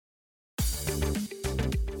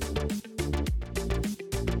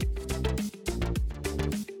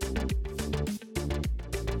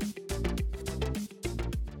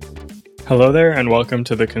Hello there, and welcome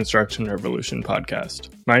to the Construction Revolution podcast.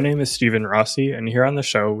 My name is Stephen Rossi, and here on the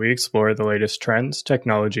show, we explore the latest trends,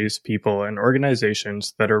 technologies, people, and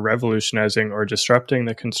organizations that are revolutionizing or disrupting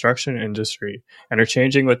the construction industry and are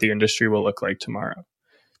changing what the industry will look like tomorrow.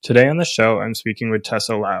 Today on the show, I'm speaking with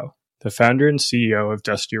Tessa, the founder and CEO of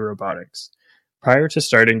Dusty Robotics. Prior to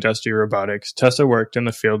starting Dusty Robotics, Tessa worked in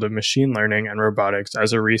the field of machine learning and robotics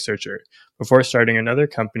as a researcher before starting another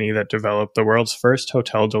company that developed the world's first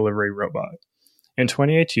hotel delivery robot. In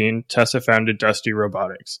 2018, Tessa founded Dusty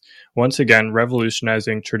Robotics, once again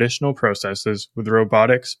revolutionizing traditional processes with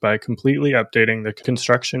robotics by completely updating the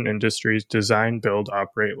construction industry's design, build,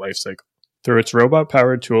 operate lifecycle. Through its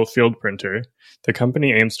robot-powered tool Field Printer, the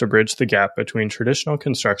company aims to bridge the gap between traditional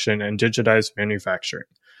construction and digitized manufacturing.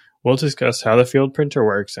 We'll discuss how the field printer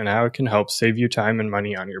works and how it can help save you time and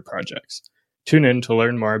money on your projects. Tune in to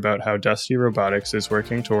learn more about how Dusty Robotics is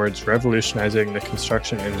working towards revolutionizing the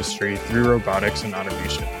construction industry through robotics and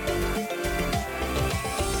automation.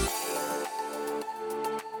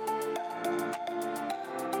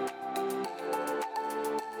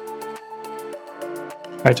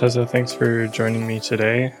 Hi, Tessa. Thanks for joining me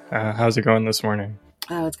today. How's it going this morning?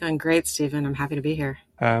 Oh, it's going great, Stephen. I'm happy to be here.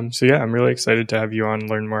 I'm really excited to have you on,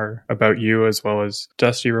 learn more about you as well as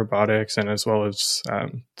Dusty Robotics and as well as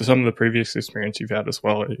some of the previous experience you've had as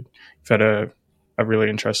well. You've had a really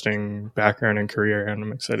interesting background and career, and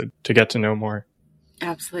I'm excited to get to know more.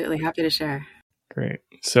 Absolutely. Happy to share. Great.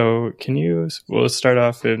 So let's start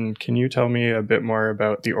off, and can you tell me a bit more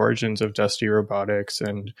about the origins of Dusty Robotics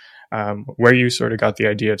and where you sort of got the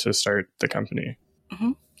idea to start the company?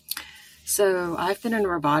 Mm-hmm. So I've been in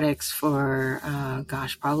robotics for,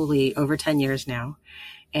 probably over 10 years now.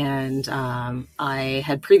 And I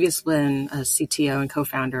had previously been a CTO and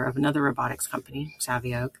co-founder of another robotics company,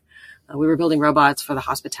 Savioke. We were building robots for the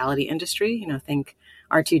hospitality industry, think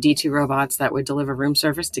R2-D2 robots that would deliver room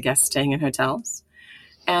service to guests staying in hotels.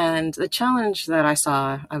 And the challenge that I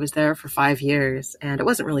saw, I was there for 5 years and it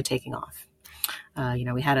wasn't really taking off.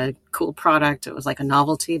 We had a cool product. It was like a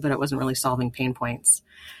novelty, but it wasn't really solving pain points.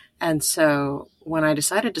 And so when I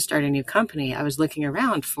decided to start a new company, I was looking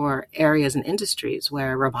around for areas and industries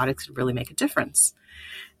where robotics would really make a difference.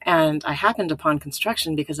 And I happened upon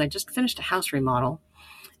construction because I just finished a house remodel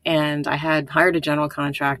and I had hired a general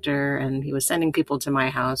contractor and he was sending people to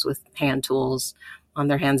my house with hand tools on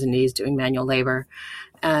their hands and knees doing manual labor.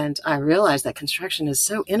 And I realized that construction is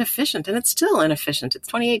so inefficient, and it's still inefficient. It's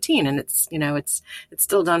 2018 and it's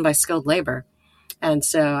still done by skilled labor. And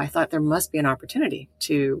so I thought there must be an opportunity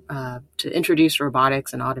to introduce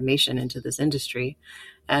robotics and automation into this industry.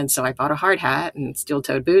 And so I bought a hard hat and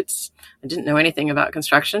steel-toed boots. I didn't know anything about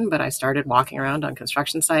construction, but I started walking around on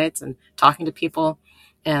construction sites and talking to people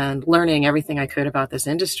and learning everything I could about this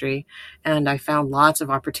industry. And I found lots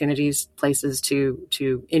of opportunities, places to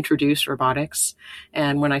introduce robotics.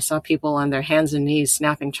 And when I saw people on their hands and knees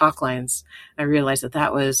snapping chalk lines, I realized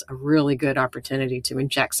that was a really good opportunity to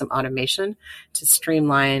inject some automation to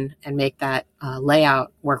streamline and make that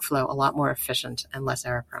layout workflow a lot more efficient and less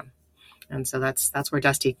error prone. And so that's where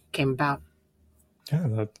Dusty came about.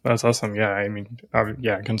 Yeah, that's awesome.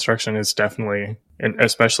 Yeah, construction is definitely, and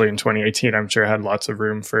especially in 2018, I'm sure had lots of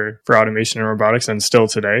room for automation and robotics, and still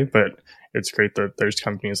today. But it's great that there's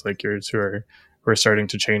companies like yours who are starting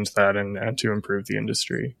to change that and to improve the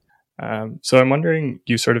industry. So I'm wondering,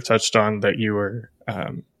 you sort of touched on that you were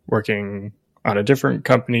working on a different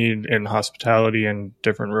company in hospitality and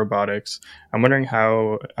different robotics. I'm wondering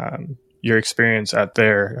how your experience at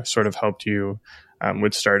there sort of helped you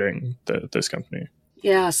with starting this company.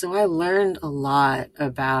 Yeah, so I learned a lot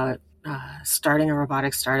about starting a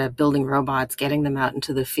robotics startup, building robots, getting them out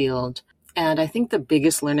into the field. And I think the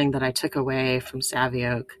biggest learning that I took away from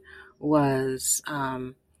Savioke was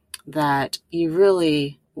that you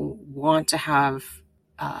really want to have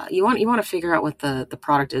you want to figure out what the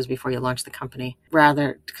product is before you launch the company,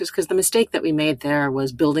 rather because the mistake that we made there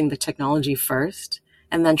was building the technology first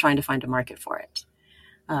and then trying to find a market for it.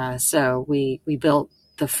 So we built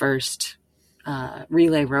the first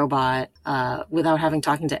relay robot without having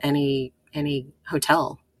talking to any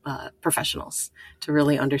hotel professionals to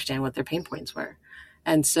really understand what their pain points were.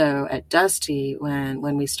 And so at Dusty,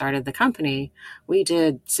 when we started the company, we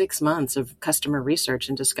did 6 months of customer research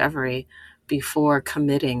and discovery before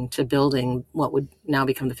committing to building what would now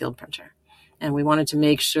become the field printer. And we wanted to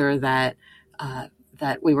make sure that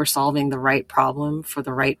we were solving the right problem for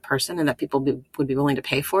the right person and that people would be willing to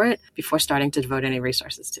pay for it before starting to devote any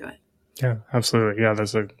resources to it. Yeah, absolutely. Yeah,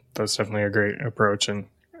 that's definitely a great approach and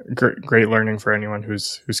great learning for anyone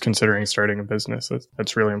who's considering starting a business.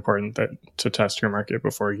 That's really important that to test your market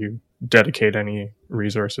before you dedicate any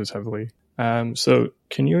resources heavily. So,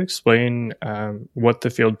 can you explain what the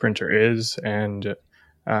field printer is and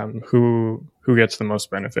who gets the most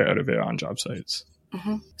benefit out of it on job sites?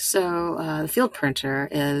 Mm-hmm. So the field printer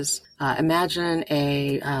is imagine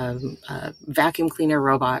a vacuum cleaner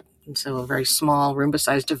robot, so a very small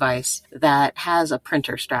Roomba-sized device that has a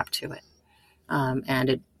printer strapped to it, and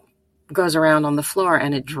it goes around on the floor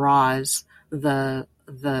and it draws the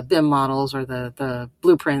BIM models or the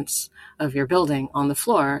blueprints of your building on the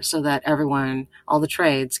floor so that everyone, all the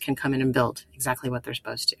trades, can come in and build exactly what they're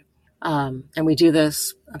supposed to. And we do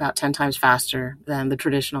this about 10 times faster than the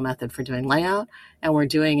traditional method for doing layout. And we're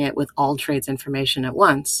doing it with all trades information at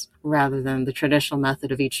once, rather than the traditional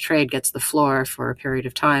method of each trade gets the floor for a period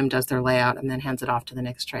of time, does their layout, and then hands it off to the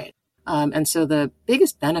next trade. And so the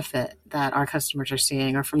biggest benefit that our customers are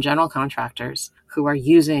seeing are from general contractors who are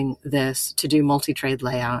using this to do multi-trade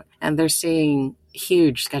layout, and they're seeing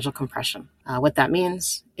huge schedule compression. What that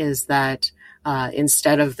means is that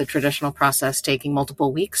instead of the traditional process taking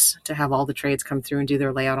multiple weeks to have all the trades come through and do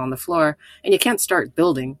their layout on the floor, and you can't start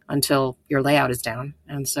building until your layout is down.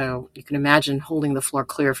 And so you can imagine holding the floor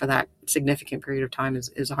clear for that significant period of time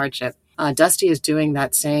is a hardship. Dusty is doing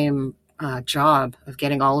that same job of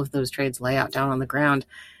getting all of those trades layout down on the ground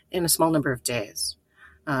in a small number of days.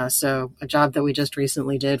 So a job that we just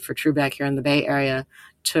recently did for Trueback here in the Bay Area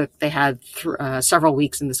they had several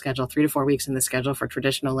weeks in the schedule, 3 to 4 weeks in the schedule for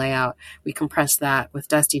traditional layout. We compressed that with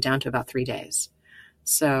Dusty down to about 3 days.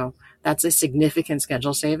 So that's a significant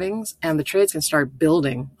schedule savings, and the trades can start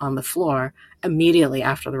building on the floor immediately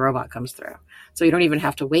after the robot comes through. So you don't even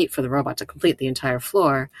have to wait for the robot to complete the entire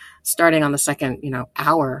floor. Starting on the second,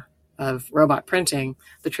 hour of robot printing,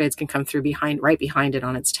 the trades can come through right behind it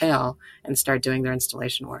on its tail and start doing their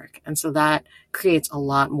installation work. And so that creates a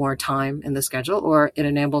lot more time in the schedule, or it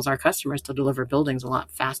enables our customers to deliver buildings a lot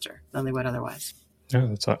faster than they would otherwise. Yeah,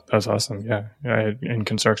 that's awesome. Yeah. In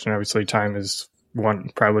construction, obviously, time is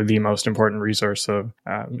probably the most important resource. So,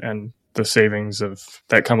 and the savings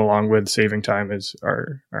that come along with saving time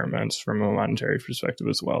are immense from a monetary perspective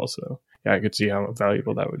as well. So yeah, I could see how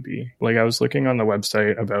valuable that would be. Like, I was looking on the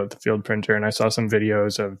website about the field printer, and I saw some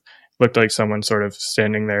videos looked like someone sort of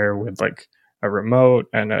standing there with like a remote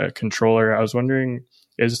and a controller. I was wondering,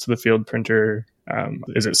 is the field printer,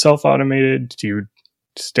 is it self-automated? Do you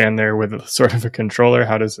stand there with sort of a controller?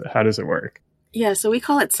 How does it work? Yeah, so we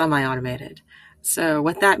call it semi-automated. So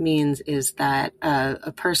what that means is that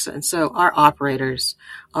so our operators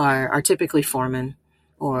are typically foremen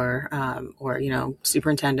or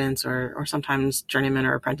superintendents or sometimes journeymen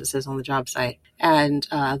or apprentices on the job site. And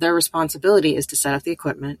their responsibility is to set up the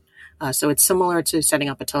equipment. So it's similar to setting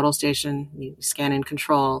up a total station. You scan and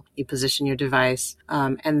control, you position your device,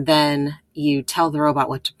 and then you tell the robot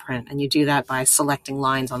what to print. And you do that by selecting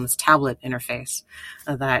lines on this tablet interface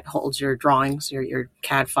that holds your drawings, your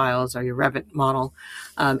CAD files, or your Revit model.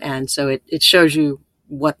 And so it shows you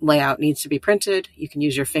what layout needs to be printed. You can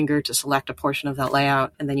use your finger to select a portion of that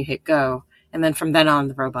layout, and then you hit go. And then from then on,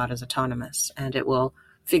 the robot is autonomous, and it will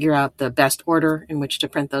figure out the best order in which to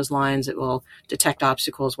print those lines. It will detect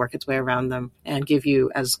obstacles, work its way around them, and give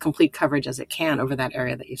you as complete coverage as it can over that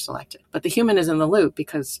area that you've selected. But the human is in the loop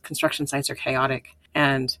because construction sites are chaotic.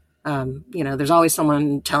 And, there's always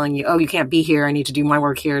someone telling you, oh, you can't be here. I need to do my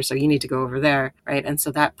work here, so you need to go over there, right? And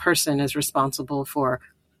so that person is responsible for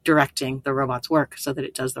directing the robot's work so that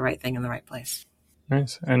it does the right thing in the right place.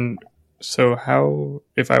 Nice. And so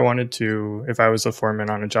if I was a foreman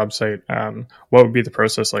on a job site, what would be the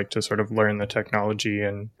process like to sort of learn the technology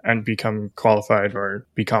and become qualified or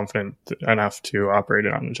be confident enough to operate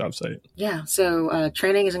it on a job site? Yeah. So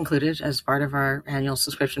training is included as part of our annual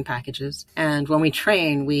subscription packages. And when we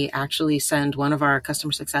train, we actually send one of our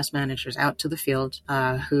customer success managers out to the field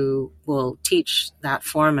who will teach that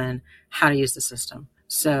foreman how to use the system.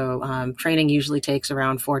 So training usually takes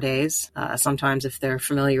around 4 days. Sometimes if they're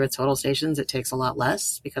familiar with total stations, it takes a lot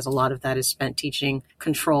less because a lot of that is spent teaching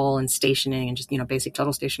control and stationing and just, basic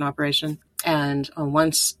total station operation. And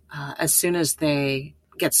as soon as they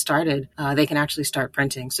get started, they can actually start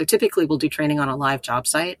printing. So typically we'll do training on a live job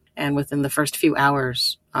site. And within the first few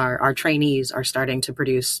hours, our trainees are starting to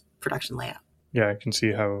produce production layout. Yeah, I can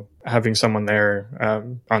see how having someone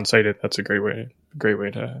there on site, that's a great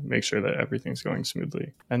way to make sure that everything's going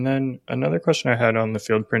smoothly. And then another question I had on the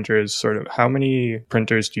field printer is sort of how many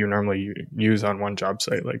printers do you normally use on one job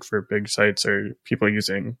site? Like for big sites, are people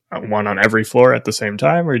using one on every floor at the same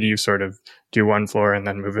time, or do you sort of do one floor and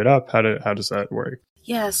then move it up? How does that work?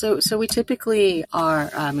 Yeah, so we typically are.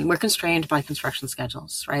 We're constrained by construction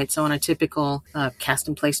schedules, right? So on a typical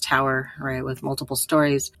cast-in-place tower, right, with multiple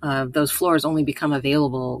stories, those floors only become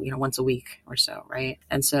available, once a week or so, right?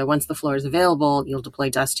 And so once the floor is available, you'll deploy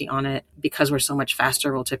Dusty on it. Because we're so much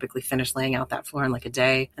faster, we'll typically finish laying out that floor in like a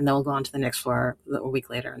day, and then we'll go on to the next floor a week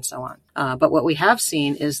later, and so on. But what we have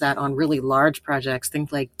seen is that on really large projects,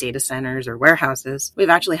 things like data centers or warehouses, we've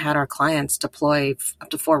actually had our clients deploy up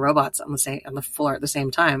to 4 robots on the floor at the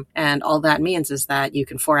same time. And all that means is that you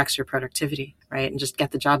can 4x your productivity, right? And just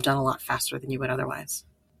get the job done a lot faster than you would otherwise.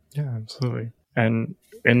 Yeah, absolutely. And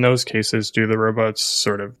in those cases, do the robots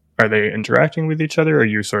are they interacting with each other, or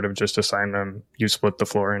you sort of just assign them, you split the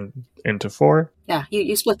floor into 4? Yeah,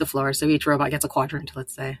 you split the floor. So each robot gets a quadrant,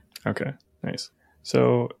 let's say. Okay, nice.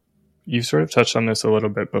 So you sort of touched on this a little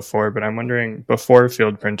bit before, but I'm wondering, before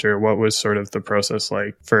Field Printer, what was sort of the process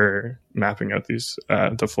like for mapping out these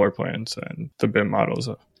the floor plans and the BIM models?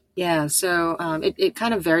 Yeah, so it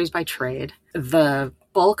kind of varies by trade. The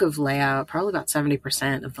bulk of layout, probably about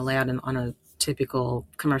 70% of the layout on a typical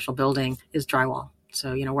commercial building, is drywall.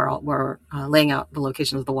 So, we're laying out the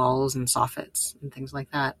location of the walls and soffits and things like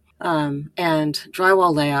that. And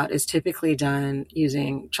drywall layout is typically done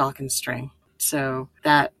using chalk and string. So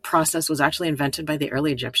that process was actually invented by the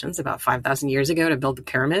early Egyptians about 5,000 years ago to build the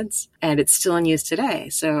pyramids, and it's still in use today.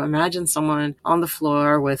 So imagine someone on the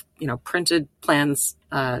floor with, printed plans,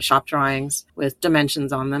 shop drawings with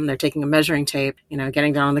dimensions on them. They're taking a measuring tape,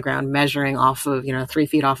 getting down on the ground, measuring off of, 3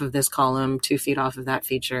 feet off of this column, 2 feet off of that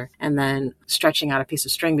feature, and then stretching out a piece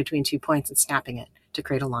of string between 2 points and snapping it to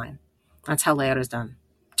create a line. That's how layout is done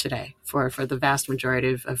today for the vast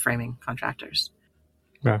majority of framing contractors.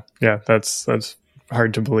 Yeah, that's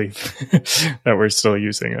hard to believe that we're still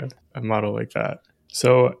using a model like that.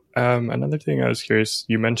 So another thing I was curious,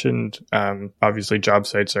 you mentioned obviously job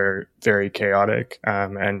sites are very chaotic,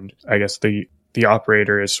 and I guess the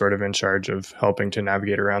operator is sort of in charge of helping to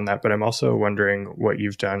navigate around that. But I'm also wondering what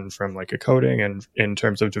you've done from like a coding and in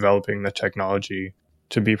terms of developing the technology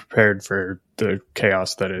to be prepared for the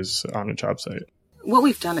chaos that is on a job site. What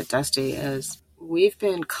we've done at Dusty is we've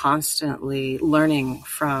been constantly learning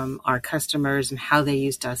from our customers and how they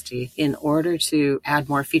use Dusty in order to add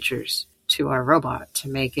more features to our robot to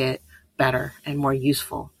make it better and more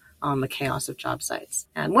useful on the chaos of job sites.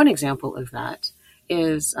 And one example of that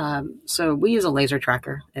is, so we use a laser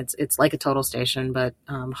tracker. It's like a total station, but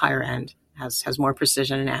higher end, has more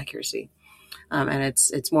precision and accuracy. And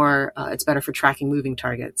it's better for tracking moving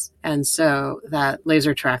targets. And so that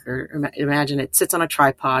laser tracker, imagine it sits on a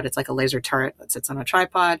tripod. It's like a laser turret that sits on a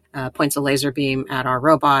tripod, points a laser beam at our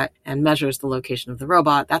robot and measures the location of the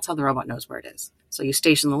robot. That's how the robot knows where it is. So you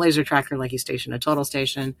station the laser tracker like you station a total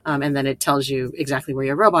station, and then it tells you exactly where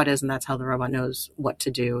your robot is, and that's how the robot knows what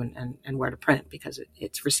to do and where to print because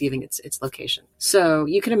it's receiving its location. So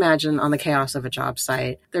you can imagine on the chaos of a job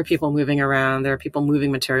site, there are people moving around, there are people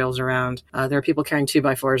moving materials around, there are people carrying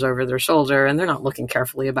 2x4s over their shoulder, and they're not looking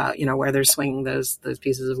carefully about, where they're swinging those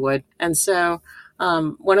pieces of wood. And so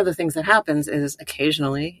one of the things that happens is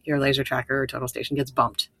occasionally your laser tracker or total station gets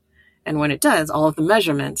bumped. And when it does, all of the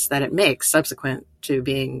measurements that it makes subsequent to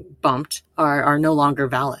being bumped are no longer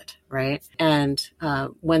valid, right? And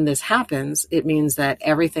when this happens, it means that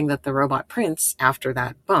everything that the robot prints after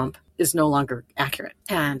that bump is no longer accurate.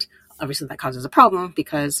 And obviously that causes a problem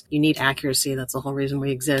because you need accuracy. That's the whole reason we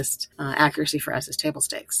exist. Accuracy for us is table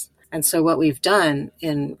stakes. And so what we've done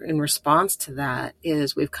in response to that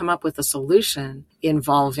is we've come up with a solution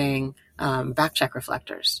involving backcheck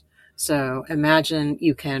reflectors. So imagine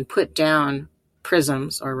you can put down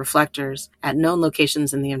prisms or reflectors at known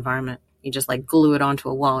locations in the environment. You just like glue it onto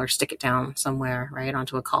a wall or stick it down somewhere, right,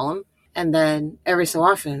 onto a column. And then every so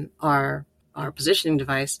often our positioning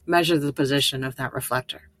device measures the position of that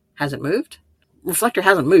reflector. Has it moved? Reflector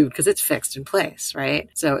hasn't moved because it's fixed in place, right?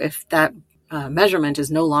 So if that measurement is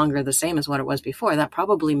no longer the same as what it was before, that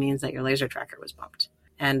probably means that your laser tracker was bumped.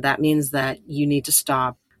 And that means that you need to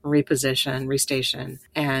stop, reposition, restation,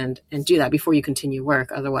 and do that before you continue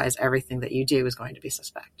work. Otherwise, everything that you do is going to be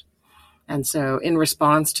suspect. And so in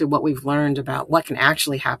response to what we've learned about what can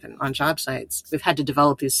actually happen on job sites, we've had to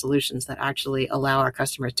develop these solutions that actually allow our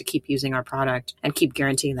customers to keep using our product and keep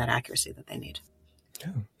guaranteeing that accuracy that they need.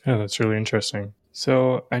 Yeah, that's really interesting.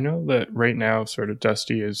 So I know that right now sort of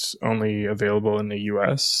Dusty is only available in the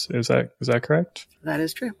US. Is that correct? That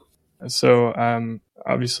is true. So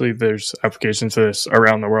obviously there's applications for this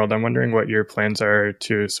around the world. I'm wondering what your plans are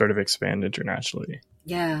to sort of expand internationally.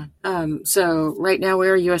 Yeah. So right now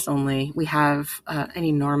we're US only. We have an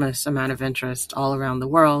enormous amount of interest all around the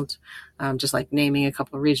world. just like naming a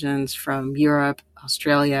couple of regions from Europe,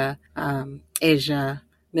 Australia, Asia,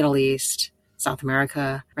 Middle East, South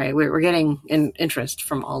America, right? We're getting interest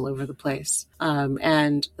from all over the place.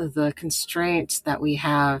 And the constraints that we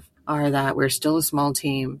have are that we're still a small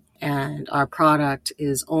team and our product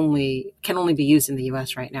can only be used in the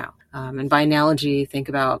US right now. And by analogy, think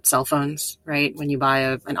about cell phones, right? When you buy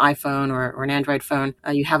an iPhone or an Android phone,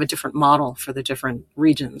 you have a different model for the different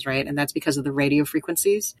regions, right? And that's because of the radio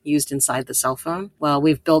frequencies used inside the cell phone. Well,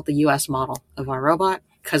 we've built the US model of our robot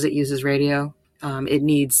because it uses radio. We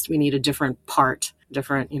need a different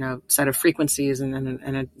set of frequencies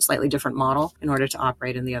and a slightly different model in order to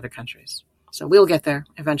operate in the other countries. So we'll get there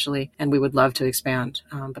eventually, and we would love to expand,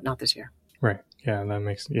 but not this year. Right. Yeah, that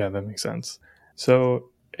makes sense. So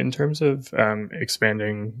in terms of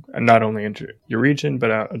expanding not only into your region,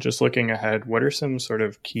 but just looking ahead, what are some sort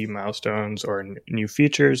of key milestones or new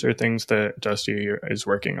features or things that Dusty is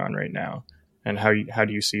working on right now? And how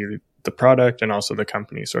do you see the product and also the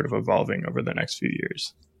company sort of evolving over the next few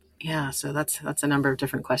years? Yeah, so that's a number of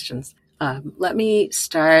different questions. Let me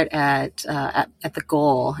start at the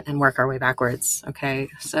goal and work our way backwards. Okay,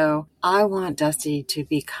 so I want Dusty to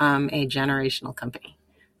become a generational company.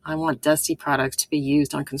 I want Dusty products to be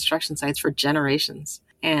used on construction sites for generations.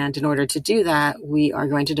 And in order to do that, we are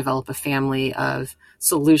going to develop a family of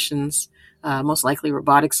solutions, most likely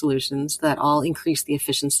robotic solutions that all increase the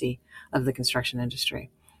efficiency of the construction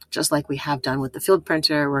industry. Just like we have done with the field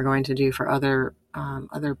printer, we're going to do for other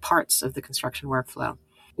parts of the construction workflow.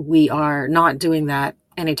 We are not doing that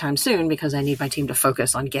anytime soon because I need my team to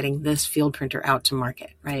focus on getting this field printer out to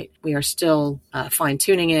market, right? We are still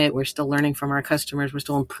fine-tuning it. We're still learning from our customers. We're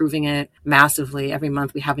still improving it massively. Every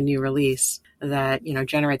month we have a new release that,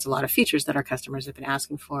 generates a lot of features that our customers have been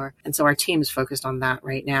asking for. And so our team is focused on that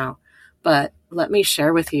right now. But let me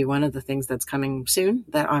share with you one of the things that's coming soon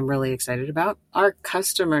that I'm really excited about. Our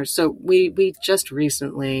customers, so we just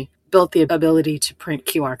recently built the ability to print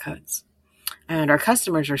QR codes. And our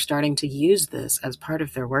customers are starting to use this as part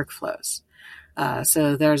of their workflows.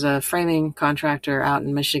 So there's a framing contractor out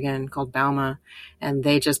in Michigan called Bauma, and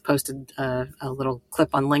they just posted a little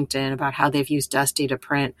clip on LinkedIn about how they've used Dusty to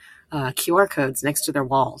print QR codes next to their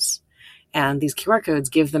walls. And these QR codes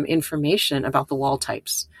give them information about the wall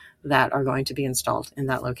types that are going to be installed in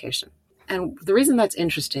that location. And the reason that's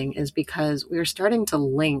interesting is because we're starting to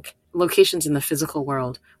link locations in the physical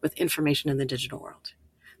world with information in the digital world.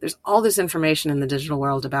 There's all this information in the digital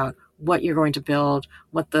world about what you're going to build,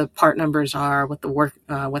 what the part numbers are, what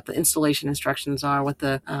the installation instructions are, what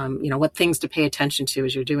things to pay attention to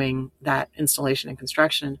as you're doing that installation and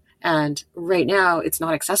construction. And right now, it's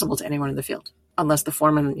not accessible to anyone in the field unless the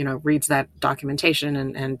foreman, reads that documentation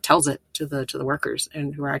and tells it to the workers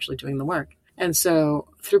and who are actually doing the work. And so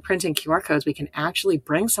through printing QR codes, we can actually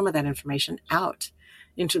bring some of that information out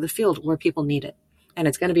into the field where people need it. And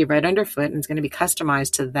it's going to be right underfoot, and it's going to be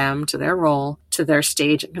customized to them, to their role, to their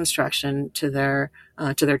stage of construction, to their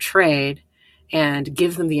trade, and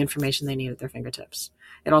give them the information they need at their fingertips.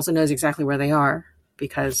 It also knows exactly where they are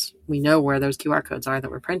because we know where those QR codes are that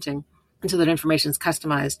we're printing. And so that information is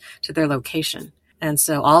customized to their location. And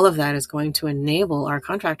so all of that is going to enable our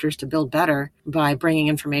contractors to build better by bringing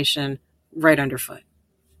information right underfoot.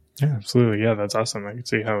 Yeah, absolutely. Yeah, that's awesome. I can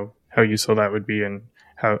see how useful that would be, and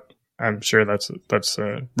how I'm sure that's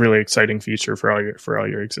a really exciting feature for all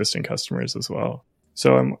your existing customers as well.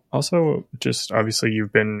 So I'm also just, obviously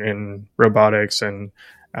you've been in robotics and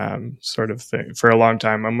for a long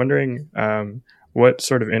time. I'm wondering what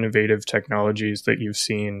sort of innovative technologies that you've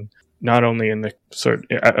seen, not only in the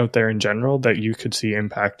out there in general, that you could see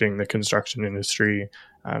impacting the construction industry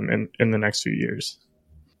in the next few years.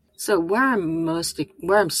 So where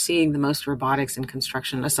I'm seeing the most robotics in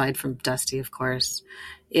construction, aside from Dusty, of course,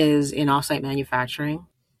 is in offsite manufacturing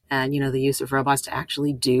and, the use of robots to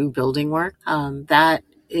actually do building work. That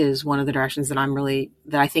is one of the directions that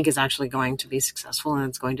I think is actually going to be successful, and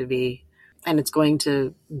it's going to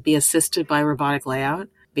be assisted by robotic layout,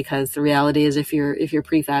 because the reality is if you're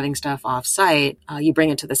prefabbing stuff off site, you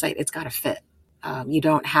bring it to the site, it's got to fit. You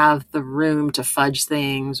don't have the room to fudge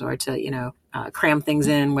things or to, cram things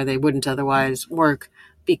in where they wouldn't otherwise work,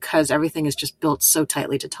 because everything is just built so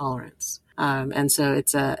tightly to tolerance. And so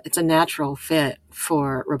it's a natural fit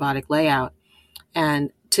for robotic layout.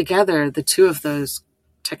 And together, the two of those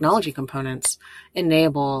technology components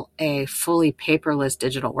enable a fully paperless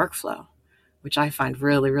digital workflow, which I find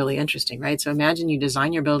really, really interesting, right? So imagine you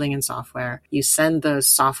design your building in software, you send those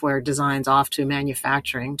software designs off to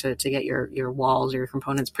manufacturing to get your walls or your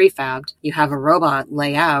components prefabbed. You have a robot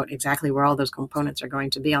lay out exactly where all those components are going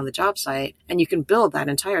to be on the job site, and you can build that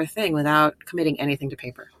entire thing without committing anything to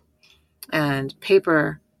paper. And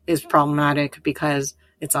paper is problematic because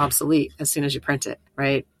it's obsolete as soon as you print it,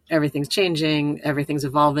 right? Everything's changing, everything's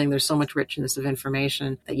evolving. There's so much richness of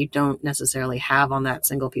information that you don't necessarily have on that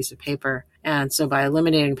single piece of paper. And so by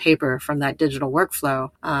eliminating paper from that digital workflow,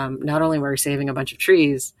 not only were we saving a bunch of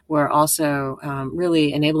trees, we're also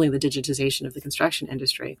really enabling the digitization of the construction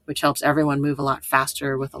industry, which helps everyone move a lot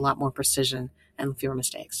faster with a lot more precision and fewer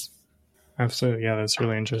mistakes. Absolutely. Yeah, that's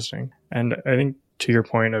really interesting. And I think to your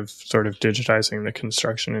point of sort of digitizing the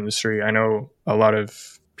construction industry, I know a lot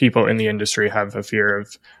of people in the industry have a fear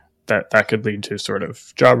of that could lead to sort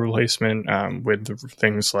of job replacement with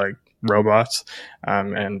things like robots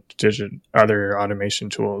and other automation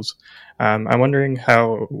tools. I'm wondering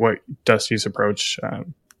what Dusty's approach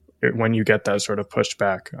when you get that sort of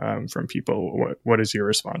pushback from people. What is your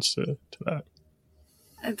response to that?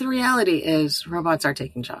 The reality is robots are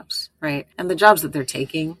taking jobs, right? And the jobs that they're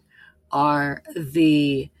taking are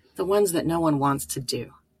the ones that no one wants to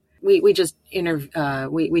do. We just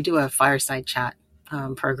we do a fireside chat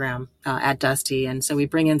program at Dusty. And so we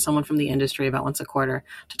bring in someone from the industry about once a quarter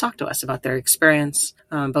to talk to us about their experience,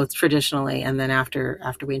 both traditionally and then after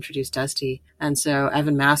we introduce Dusty. And so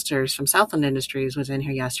Evan Masters from Southland Industries was in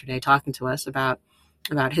here yesterday talking to us about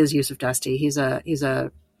his use of Dusty. He's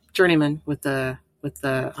a journeyman with the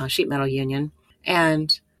sheet metal union,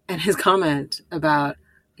 and his comment about,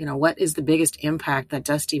 what is the biggest impact that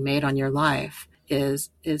Dusty made on your life is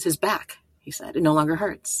his back. He said it no longer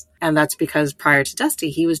hurts. And that's because prior to Dusty,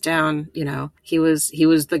 he was down, he was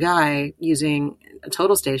the guy using a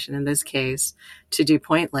total station in this case to do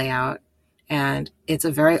point layout. And it's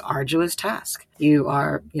a very arduous task. You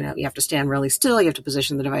have to stand really still. You have to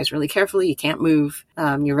position the device really carefully. You can't move.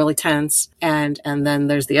 You're really tense. And then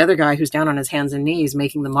there's the other guy who's down on his hands and knees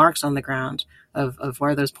making the marks on the ground of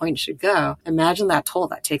where those points should go. Imagine that toll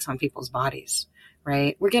that takes on people's bodies,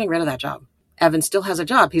 right? We're getting rid of that job. Evan still has a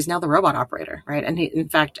job. He's now the robot operator, right? And in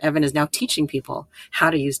fact, Evan is now teaching people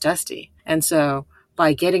how to use Dusty. And so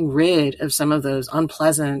by getting rid of some of those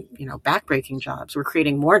unpleasant, backbreaking jobs, we're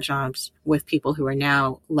creating more jobs with people who are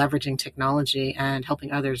now leveraging technology and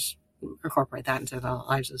helping others incorporate that into their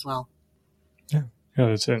lives as well. Yeah,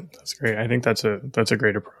 that's it. That's great. I think that's a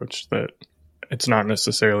great approach. That it's not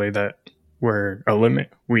necessarily that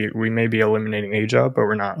we may be eliminating a job, but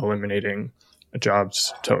we're not eliminating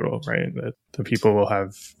jobs total, right? That the people will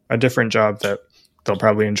have a different job that they'll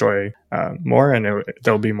probably enjoy more, and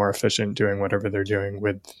they'll be more efficient doing whatever they're doing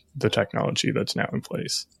with the technology that's now in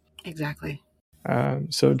place. Exactly.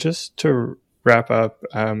 So just to wrap up,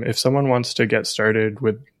 if someone wants to get started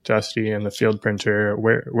with Dusty and the field printer,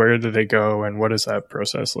 where do they go, and what does that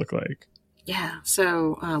process look like? Yeah,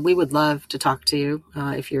 so we would love to talk to you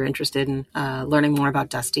if you're interested in learning more about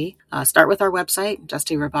Dusty. Start with our website,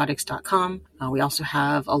 dustyrobotics.com. We also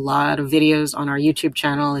have a lot of videos on our YouTube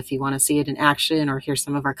channel if you want to see it in action or hear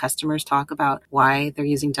some of our customers talk about why they're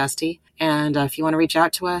using Dusty. And if you want to reach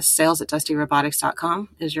out to us, sales@dustyrobotics.com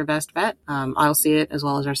is your best bet. I'll see it as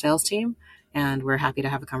well as our sales team, and we're happy to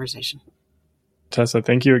have a conversation. Tessa,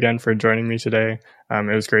 thank you again for joining me today.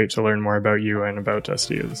 It was great to learn more about you and about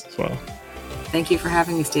Dusty as well. Thank you for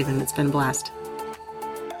having me, Stephen. It's been a blast.